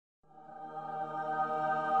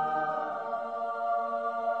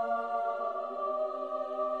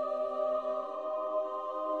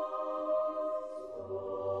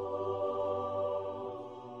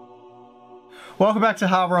Welcome back to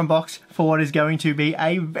Harbour Unboxed for what is going to be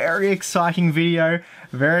a very exciting video.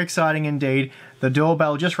 Very exciting indeed. The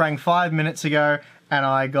doorbell just rang 5 minutes ago and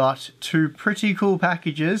I got two pretty cool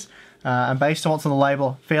packages. And based on what's on the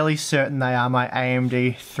label, fairly certain they are my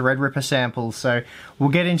AMD Threadripper samples. So we'll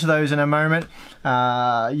get into those in a moment.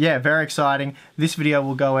 Yeah, very exciting. This video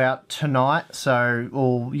will go out tonight,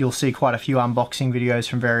 so you'll see quite a few unboxing videos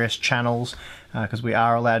from various channels because we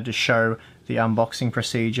are allowed to show the unboxing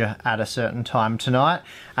procedure at a certain time tonight.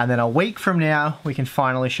 And then a week from now, we can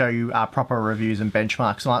finally show you our proper reviews and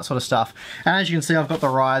benchmarks and all that sort of stuff. And as you can see, I've got the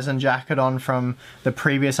Ryzen jacket on from the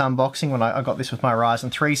previous unboxing when I got this with my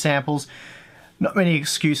Ryzen 3 samples. Not many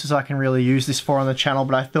excuses I can really use this for on the channel,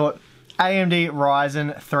 but I thought AMD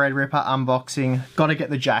Ryzen Threadripper unboxing, got to get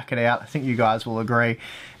the jacket out. I think you guys will agree.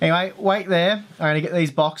 Anyway, wait there. I'm going to get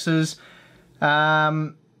these boxes.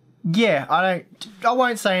 Yeah, I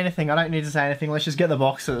won't say anything. I don't need to say anything. Let's just get the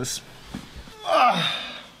boxes.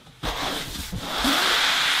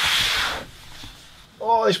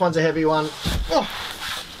 Oh, this one's a heavy one.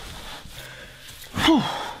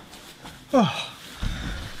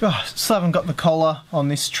 Still haven't got the collar on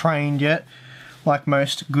this trained yet. Like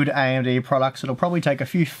most good AMD products, it'll probably take a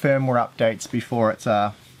few firmware updates before it's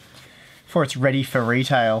ready for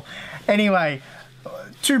retail. Anyway,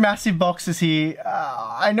 two massive boxes here.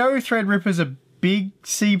 I know Threadripper's a big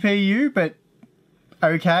CPU, but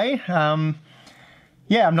okay.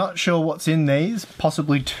 Yeah, I'm not sure what's in these.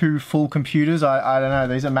 Possibly two full computers. I don't know.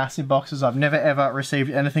 These are massive boxes. I've never ever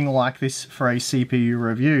received anything like this for a CPU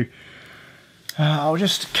review. I'll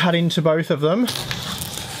just cut into both of them.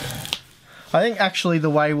 I think actually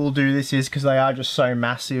the way we'll do this is, because they are just so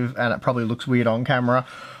massive and it probably looks weird on camera,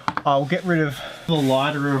 I'll get rid of the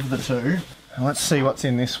lighter of the two. Let's see what's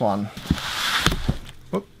in this one.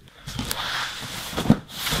 Whoop.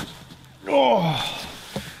 Oh.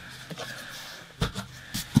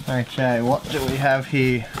 Okay, what do we have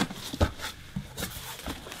here?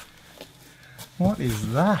 What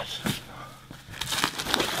is that?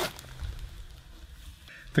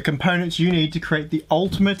 The components you need to create the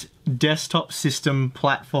ultimate desktop system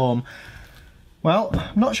platform. Well,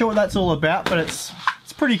 I'm not sure what that's all about, but it's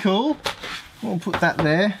pretty cool. We'll put that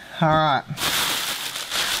there. Alright.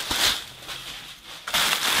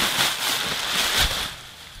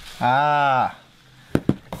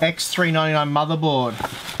 X399 motherboard.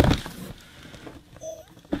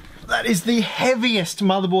 That is the heaviest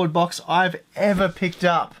motherboard box I've ever picked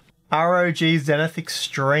up. ROG Zenith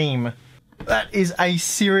Extreme. That is a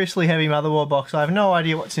seriously heavy motherboard box. I have no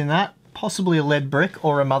idea what's in that. Possibly a lead brick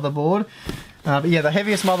or a motherboard. But yeah, the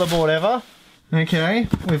heaviest motherboard ever. Okay,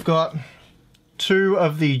 we've got two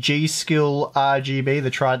of the G-Skill RGB, the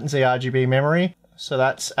Trident Z Rgb Memory. So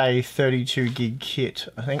that's a 32 gig kit.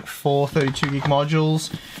 I think 4 32 gig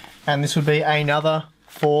modules. And this would be another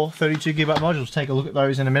 4 32 gigabyte modules. Take a look at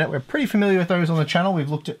those in a minute. We're pretty familiar with those on the channel. We've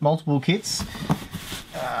looked at multiple kits.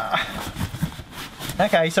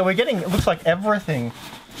 Okay, so we're getting, it looks like everything.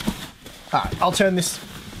 Alright, I'll turn this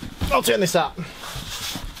up.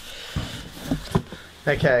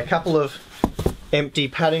 Okay, a couple of empty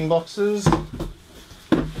padding boxes.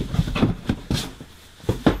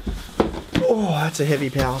 Oh, that's a heavy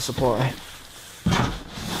power supply.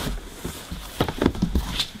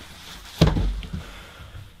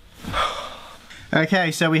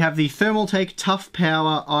 Okay, so we have the Thermaltake Tough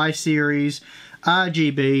Power I-Series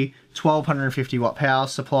RGB 1250 watt power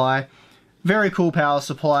supply. Very cool power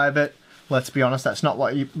supply, but let's be honest, that's not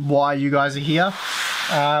why you guys are here.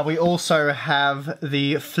 We also have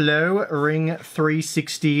the Flow Ring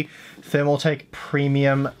 360 Thermaltake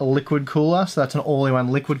Premium Liquid Cooler. So that's an all-in-one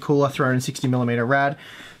liquid cooler, 360mm rad,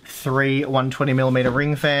 3 120mm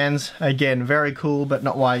ring fans. Again, very cool, but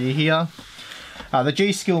not why you're here. The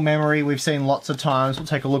G-Skill memory, we've seen lots of times. We'll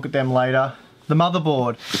take a look at them later. The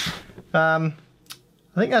motherboard.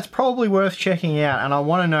 I think that's probably worth checking out, and I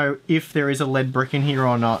want to know if there is a lead brick in here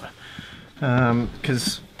or not.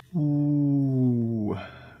 Because, ooh,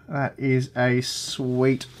 that is a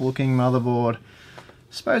sweet looking motherboard.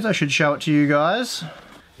 Suppose I should show it to you guys.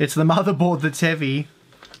 It's the motherboard that's heavy.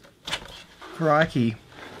 Crikey.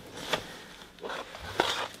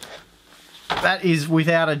 That is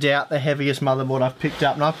without a doubt the heaviest motherboard I've picked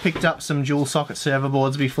up. And I've picked up some dual socket server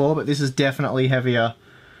boards before, but this is definitely heavier.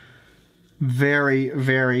 Very,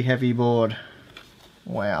 very heavy board.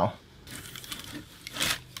 Wow.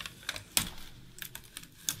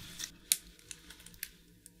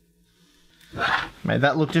 Made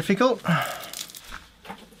that look difficult.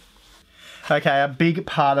 Okay, a big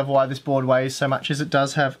part of why this board weighs so much is it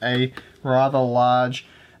does have a rather large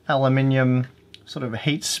aluminium sort of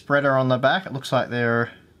heat spreader on the back. It looks like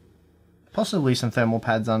they're possibly some thermal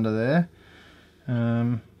pads under there.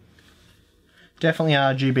 Definitely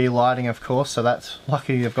RGB lighting, of course, so that's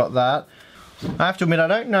lucky you've got that. I have to admit, I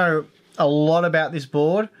don't know a lot about this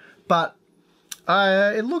board, but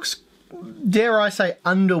it looks, dare I say,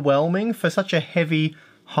 underwhelming for such a heavy,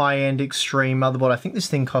 high-end, extreme motherboard. I think this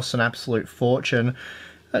thing costs an absolute fortune.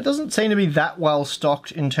 It doesn't seem to be that well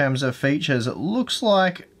stocked in terms of features. It looks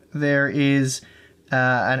like there is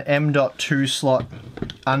an M.2 slot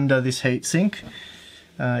under this heatsink.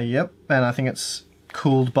 Yep, and I think it's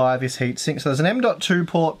cooled by this heatsink. So there's an M.2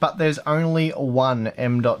 port, but there's only one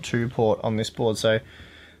M.2 port on this board, so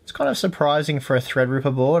it's kind of surprising for a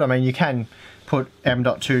Threadripper board. I mean, you can put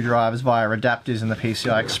M.2 drivers via adapters in the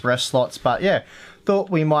PCI Express slots, but yeah, thought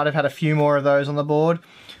we might have had a few more of those on the board.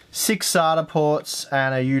 6 SATA ports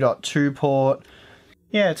and a U.2 port.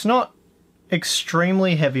 Yeah, it's not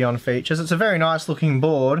extremely heavy on features. It's a very nice looking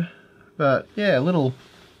board, but yeah, a little,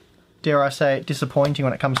 dare I say it, disappointing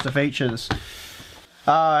when it comes to features.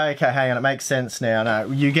 Okay, hang on, it makes sense now.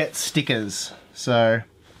 No, you get stickers, so,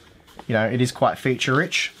 you know, it is quite feature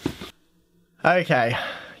rich. Okay,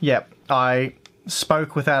 yep, I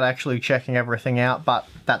spoke without actually checking everything out, but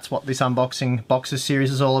that's what this unboxing boxes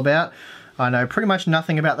series is all about. I know pretty much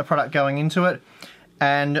nothing about the product going into it,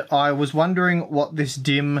 and I was wondering what this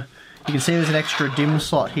DIMM, you can see there's an extra DIMM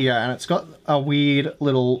slot here, and it's got a weird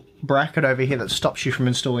little bracket over here that stops you from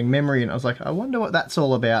installing memory, and I was like, I wonder what that's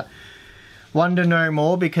all about. Wonder no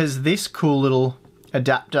more, because this cool little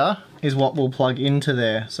adapter is what will plug into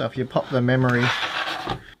there. So if you pop the memory,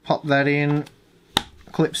 pop that in,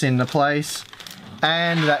 clips into place,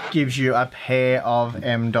 and that gives you a pair of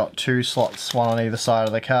M.2 slots, one on either side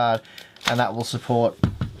of the card, and that will support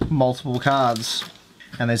multiple cards.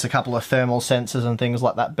 And there's a couple of thermal sensors and things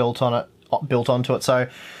like that built onto it. So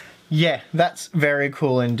yeah, that's very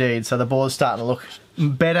cool indeed. So the board's starting to look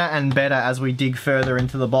better and better as we dig further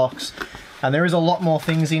into the box. And there is a lot more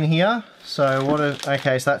things in here. So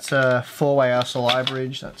okay, so that's a 4-way SLI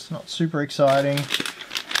bridge. That's not super exciting.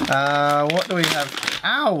 What do we have?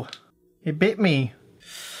 Ow! It bit me.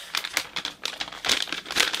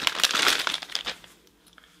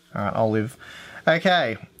 Alright, I'll live.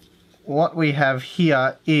 Okay, what we have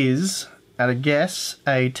here is, at a guess,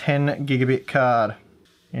 a 10 gigabit card.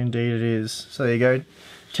 Indeed it is. So there you go,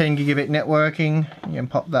 10 gigabit networking. You can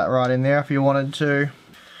pop that right in there if you wanted to.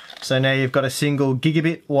 So now you've got a single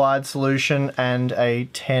gigabit wide solution and a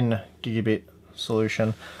 10 gigabit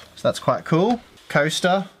solution. So that's quite cool.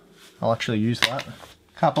 Coaster, I'll actually use that.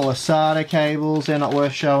 Couple of SATA cables, they're not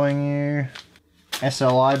worth showing you.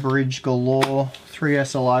 SLI bridge galore, 3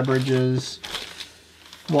 SLI bridges,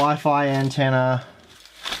 Wi-Fi antenna.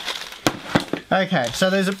 Okay,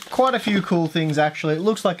 so there's quite a few cool things actually. It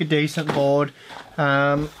looks like a decent board.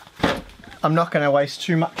 I'm not going to waste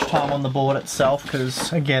too much time on the board itself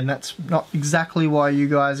because, again, that's not exactly why you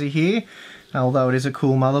guys are here, although it is a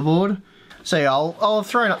cool motherboard. So yeah, I'll have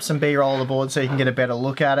thrown up some B-roll of the board so you can get a better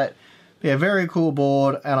look at it. Yeah, very cool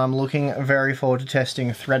board, and I'm looking very forward to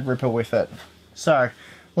testing Threadripper with it. So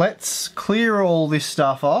let's clear all this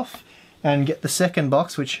stuff off and get the second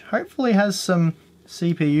box, which hopefully has some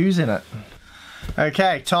CPUs in it.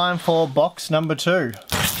 Okay, time for box number 2.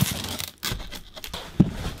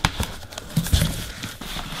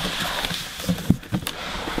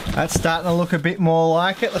 That's starting to look a bit more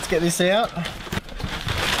like it. Let's get this out.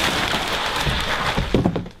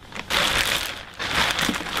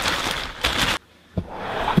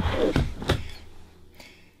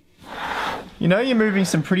 You know you're moving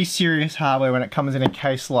some pretty serious hardware when it comes in a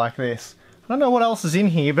case like this. I don't know what else is in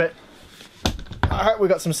here, but I hope we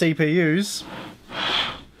got some CPUs.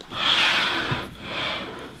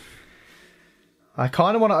 I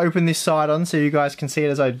kind of want to open this side on so you guys can see it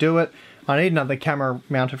as I do it. I need another camera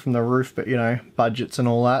mounted from the roof, but you know, budgets and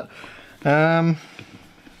all that.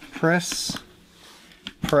 Press.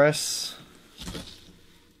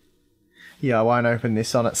 Yeah, I won't open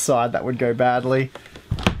this on its side, that would go badly.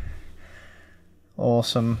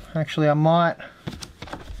 Awesome. Actually, I might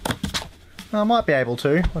be able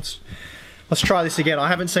to. Let's try this again. I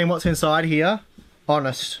haven't seen what's inside here.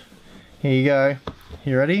 Honest. Here you go.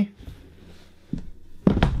 You ready?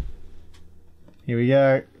 Here we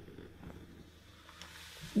go.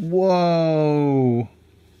 Whoa.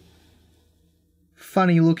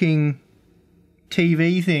 Funny looking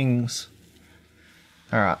TV things.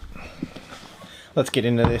 Alright. Let's get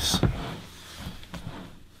into this.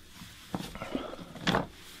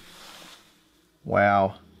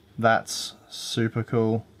 Wow, that's super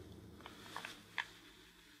cool.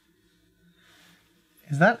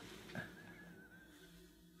 Is that...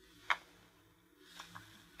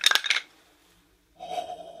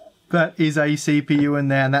 That is a CPU in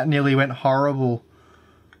there, and that nearly went horrible.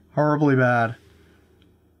 Horribly bad.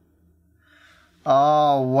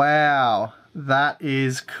 Oh, wow. That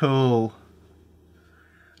is cool.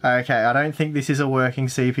 Okay, I don't think this is a working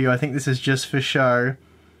CPU. I think this is just for show.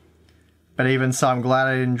 But even so, I'm glad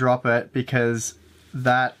I didn't drop it, because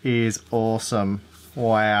that is awesome.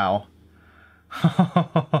 Wow.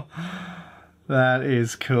 That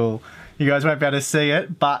is cool. You guys won't be able to see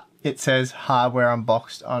it, but it says hardware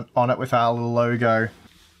unboxed on it with our little logo.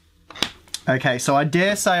 Okay, so I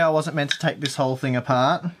dare say I wasn't meant to take this whole thing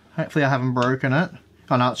apart. Hopefully I haven't broken it.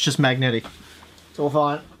 Oh no, it's just magnetic. It's all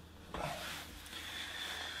fine.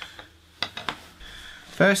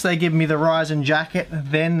 First they give me the Ryzen jacket,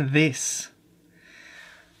 then this.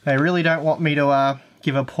 They really don't want me to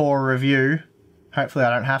give a poor review. Hopefully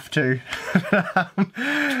I don't have to.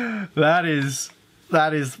 That is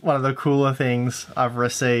one of the cooler things I've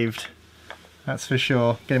received. That's for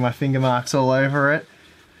sure. Getting my finger marks all over it.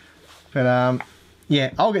 But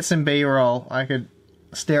yeah, I'll get some B-roll. I could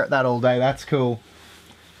stare at that all day. That's cool.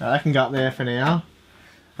 That can go up there for now.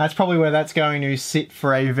 That's probably where that's going to sit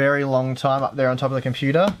for a very long time, up there on top of the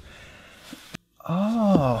computer.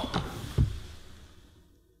 Oh.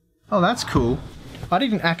 Oh, that's cool. I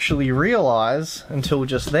didn't actually realise until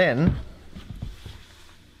just then.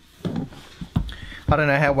 I don't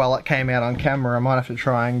know how well it came out on camera. I might have to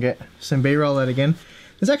try and get some B-roll out again.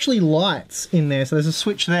 There's actually lights in there, so there's a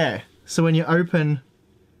switch there. So when you open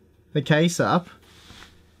the case up,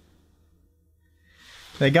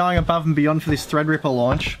 they're going above and beyond for this Threadripper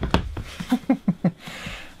launch.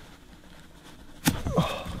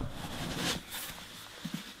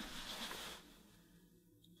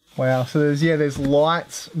 Wow, so there's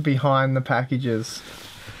lights behind the packages,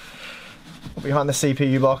 behind the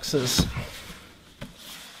CPU boxes.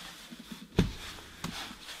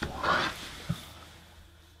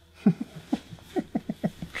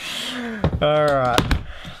 Alright.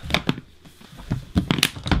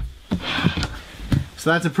 So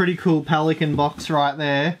that's a pretty cool Pelican box right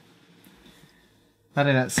there. That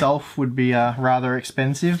in itself would be rather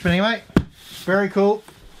expensive, but anyway, very cool.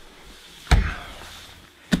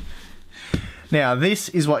 Now this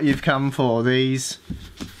is what you've come for, these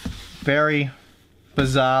very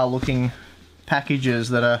bizarre looking packages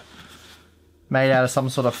that are made out of some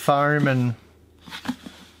sort of foam and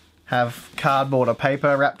have cardboard or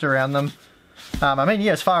paper wrapped around them. I mean,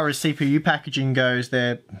 yeah, as far as CPU packaging goes,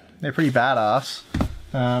 they're pretty badass.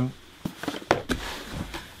 I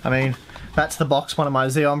mean, that's the box one of my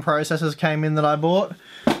Xeon processors came in that I bought,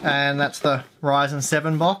 and that's the Ryzen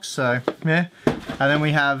 7 box, so yeah. And then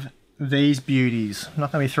we have these beauties. I'm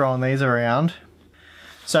not going to be throwing these around.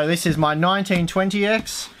 So this is my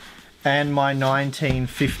 1920X and my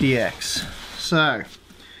 1950X. So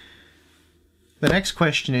the next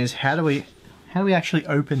question is, how do we actually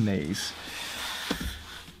open these?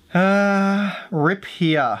 Rip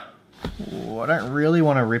here. Ooh, I don't really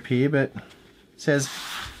want to rip here, but it says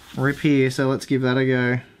rip here, so let's give that a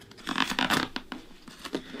go.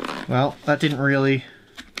 Well, that didn't really...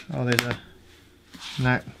 Oh, there's a...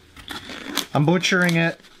 No. I'm butchering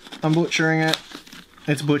it. I'm butchering it.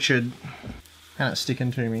 It's butchered. And it's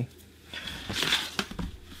sticking to me.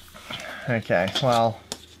 Okay, well...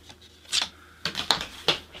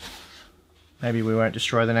 maybe we won't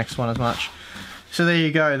destroy the next one as much. So there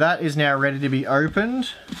you go. That is now ready to be opened.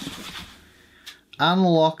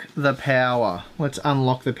 Unlock the power. Let's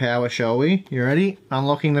unlock the power, shall we? You ready?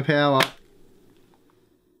 Unlocking the power.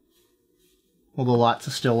 All the lights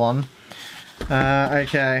are still on.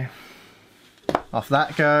 Okay. Off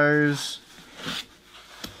that goes.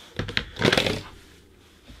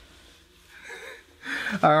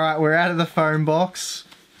 Alright, we're out of the foam box.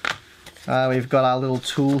 We've got our little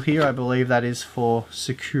tool here. I believe that is for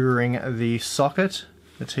securing the socket,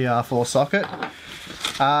 the TR4 socket.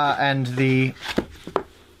 And the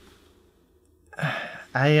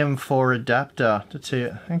AM4 adapter to T.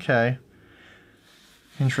 Okay.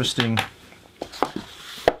 Interesting.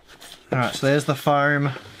 Alright, so there's the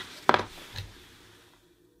foam.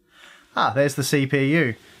 Ah, there's the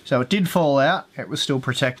CPU. So it did fall out. It was still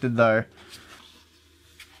protected though.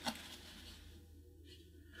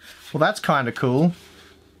 Well, that's kind of cool.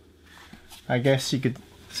 I guess you could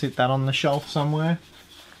sit that on the shelf somewhere.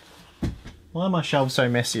 Why are my shelves so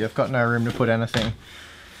messy? I've got no room to put anything.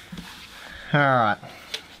 Alright.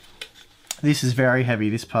 This is very heavy,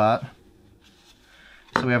 this part.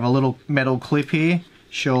 So we have a little metal clip here.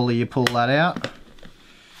 Surely you pull that out.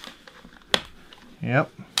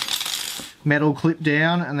 Yep. Metal clip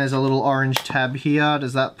down, and there's a little orange tab here.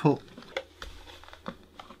 Does that pull?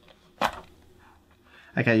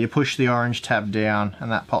 Okay, you push the orange tab down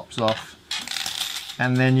and that pops off.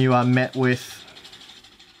 And then you are met with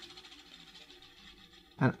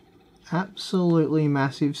an absolutely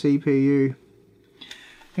massive CPU.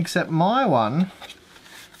 Except my one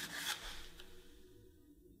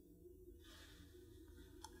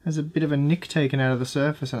has a bit of a nick taken out of the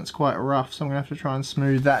surface and it's quite rough, so I'm going to have to try and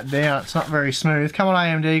smooth that down. It's not very smooth. Come on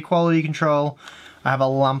AMD, quality control. I have a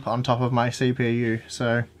lump on top of my CPU,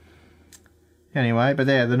 so anyway, but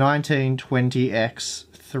there, the 1920X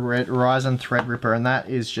Ryzen Threadripper, and that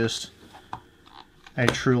is just a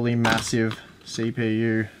truly massive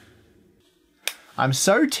CPU. I'm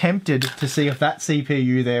so tempted to see if that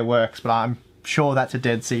CPU there works, but I'm sure that's a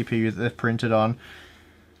dead CPU that they've printed on.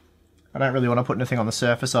 I don't really want to put anything on the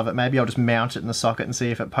surface of it. Maybe I'll just mount it in the socket and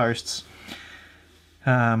see if it posts.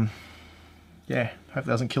 Yeah, hope it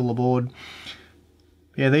doesn't kill the board.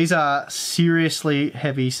 Yeah, these are seriously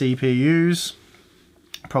heavy CPUs.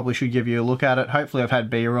 Probably should give you a look at it. Hopefully I've had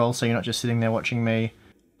B-roll so you're not just sitting there watching me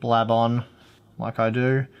blab on like I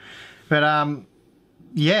do. But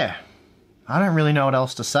yeah, I don't really know what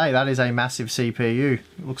else to say. That is a massive CPU.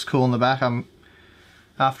 It looks cool in the back.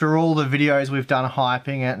 After all the videos we've done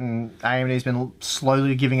hyping it, and AMD's been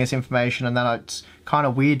slowly giving us information, and then it's kind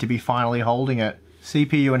of weird to be finally holding it.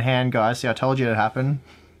 CPU in hand, guys. See, I told you it'd happen.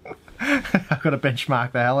 I've got to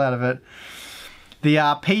benchmark the hell out of it. The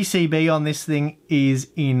PCB on this thing is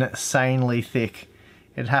insanely thick.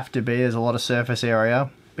 It'd have to be. There's a lot of surface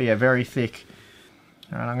area. But yeah, very thick.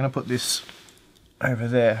 Alright, I'm going to put this over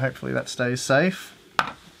there. Hopefully that stays safe.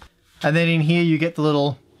 And then in here you get the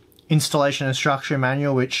little installation instruction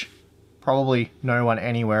manual, which probably no one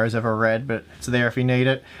anywhere has ever read, but it's there if you need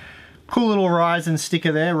it. Cool little Ryzen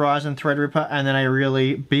sticker there, Ryzen Threadripper, and then a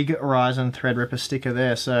really big Ryzen Threadripper sticker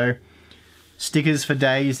there. So stickers for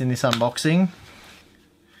days in this unboxing.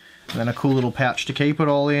 And then a cool little pouch to keep it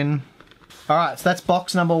all in. Alright, so that's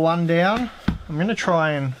box number 1 down. I'm going to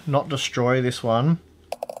try and not destroy this one.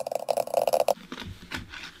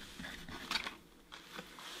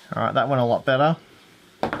 Alright, that went a lot better.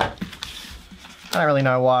 I don't really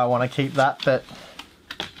know why I want to keep that, but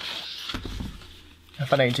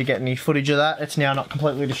if I need to get any footage of that, it's now not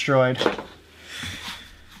completely destroyed.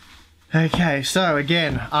 Okay, so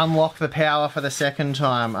again, unlock the power for the second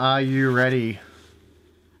time. Are you ready?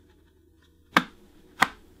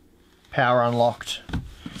 Power unlocked.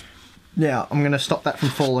 Now, I'm going to stop that from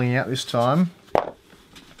falling out this time.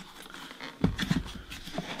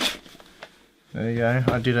 There you go,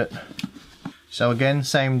 I did it. So again,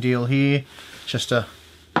 same deal here. Just a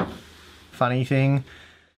funny thing.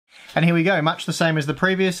 And here we go, much the same as the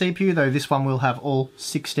previous CPU, though this one will have all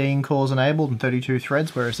 16 cores enabled and 32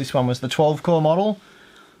 threads, whereas this one was the 12 core model.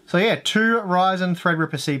 So yeah, 2 Ryzen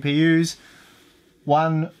Threadripper CPUs,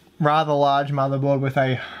 1 rather large motherboard with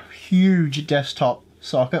a huge desktop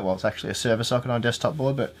socket. Well, it's actually a server socket on a desktop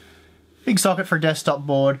board, but big socket for a desktop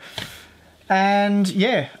board. And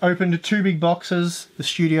yeah, opened 2 big boxes. The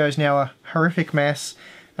studio is now a horrific mess,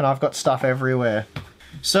 and I've got stuff everywhere.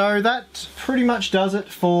 So that pretty much does it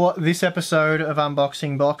for this episode of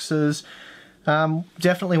Unboxing Boxes.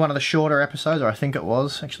 Definitely one of the shorter episodes, or I think it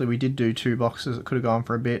was. Actually, we did do 2 boxes. It could have gone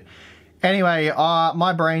for a bit. Anyway,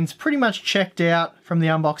 my brain's pretty much checked out from the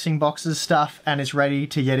Unboxing Boxes stuff and is ready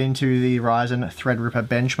to get into the Ryzen Threadripper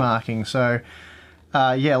benchmarking. So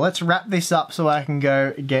yeah, let's wrap this up so I can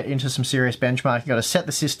go get into some serious benchmarking. Got to set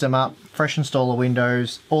the system up, fresh install the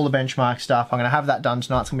Windows, all the benchmark stuff. I'm going to have that done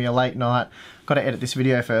tonight. It's going to be a late night. Got to edit this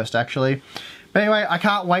video first, actually. But anyway, I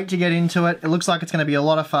can't wait to get into it. It looks like it's going to be a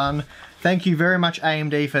lot of fun. Thank you very much,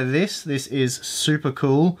 AMD, for this. This is super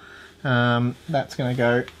cool. That's going to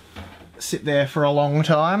go sit there for a long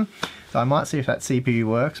time. So I might see if that CPU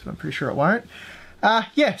works, but I'm pretty sure it won't.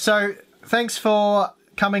 Yeah, so thanks for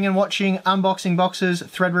coming and watching Unboxing Boxes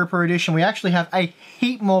Threadripper Edition. We actually have a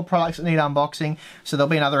heap more products that need unboxing, so there'll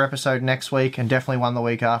be another episode next week and definitely one the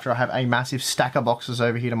week after. I have a massive stack of boxes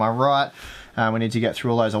over here to my right. We need to get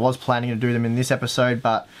through all those. I was planning to do them in this episode,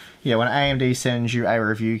 but yeah, when AMD sends you a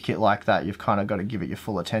review kit like that, you've kind of got to give it your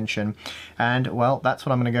full attention. And well, that's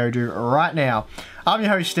what I'm going to go do right now. I'm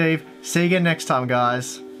your host, Steve. See you again next time,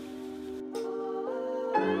 guys.